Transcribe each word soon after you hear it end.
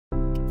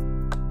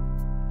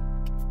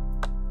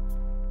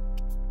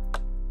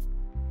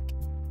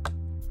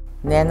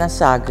Nena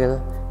Saguil,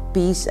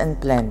 Peace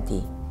and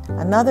Plenty.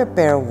 Another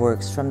pair of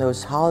works from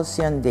those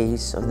halcyon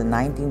days of the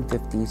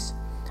 1950s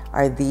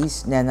are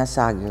these Nena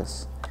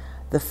Saguils.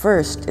 The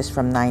first is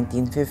from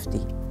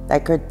 1950.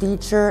 Like her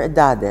teacher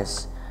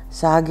Edades,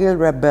 Saguil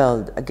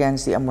rebelled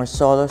against the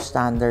Amorsolo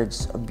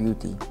standards of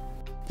beauty.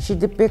 She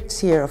depicts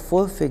here a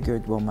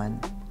full-figured woman,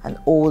 an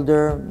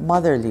older,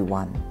 motherly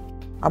one.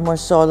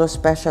 Amorsolo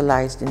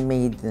specialized in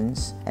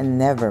maidens and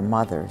never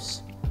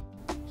mothers.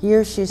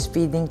 Here she is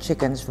feeding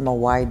chickens from a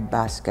wide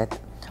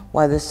basket,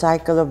 while the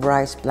cycle of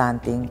rice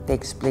planting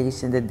takes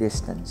place in the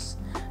distance,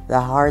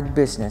 the hard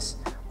business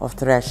of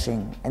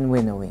threshing and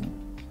winnowing.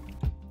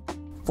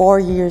 4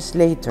 years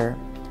later,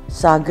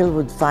 Saguil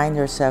would find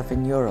herself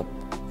in Europe,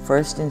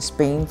 first in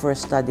Spain for a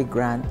study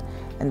grant,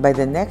 and by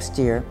the next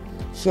year,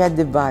 she had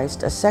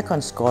devised a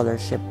second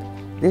scholarship,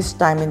 this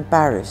time in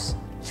Paris.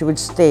 She would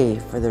stay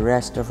for the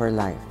rest of her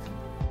life.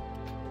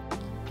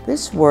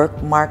 This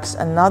work marks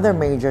another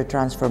major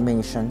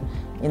transformation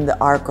in the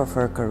arc of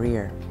her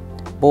career,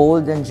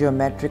 bold and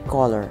geometric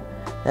color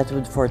that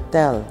would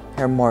foretell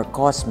her more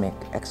cosmic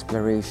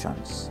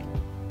explorations.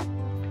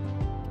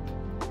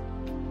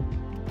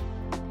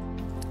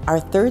 Our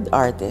third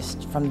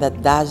artist from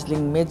that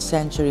dazzling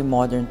mid-century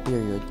modern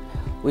period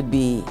would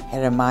be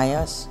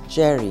Jeremias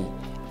Jerry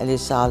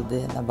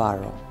Elizalde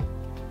Navarro.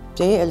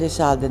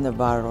 Elizalde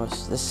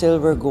Navarro's The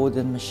Silver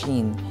Golden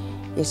Machine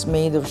is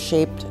made of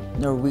shaped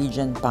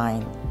Norwegian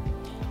pine.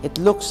 It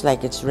looks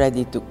like it's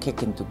ready to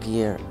kick into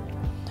gear.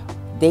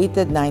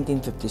 Dated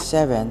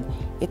 1957,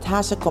 it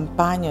has a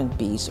companion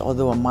piece,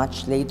 although a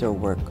much later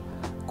work,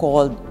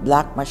 called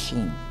Black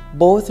Machine.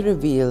 Both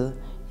reveal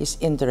his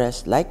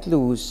interest, like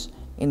Luz,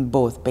 in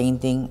both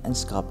painting and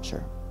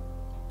sculpture.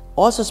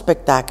 Also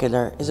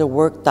spectacular is a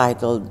work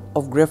titled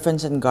Of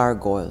Griffins and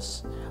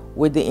Gargoyles,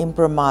 with the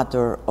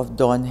imprimatur of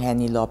Don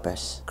Geny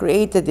Lopez.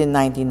 Created in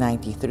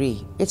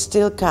 1993, it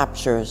still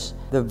captures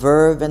the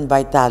verve and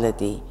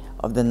vitality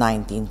of the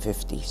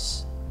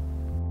 1950s.